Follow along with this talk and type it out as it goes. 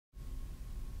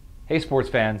Hey sports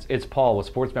fans, it's Paul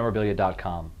with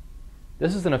SportsMemorabilia.com.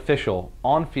 This is an official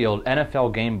on-field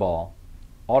NFL game ball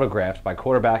autographed by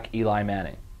quarterback Eli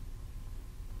Manning.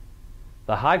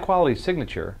 The high-quality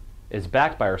signature is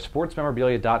backed by our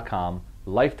SportsMemorabilia.com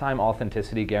lifetime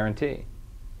authenticity guarantee.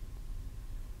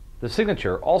 The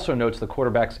signature also notes the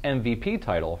quarterback's MVP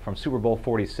title from Super Bowl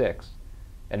 46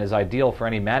 and is ideal for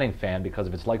any Manning fan because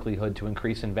of its likelihood to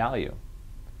increase in value.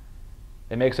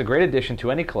 It makes a great addition to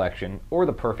any collection or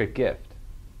the perfect gift.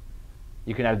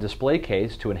 You can add a display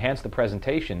case to enhance the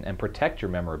presentation and protect your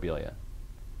memorabilia.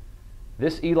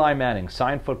 This Eli Manning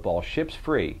signed football ships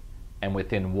free and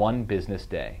within one business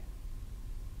day.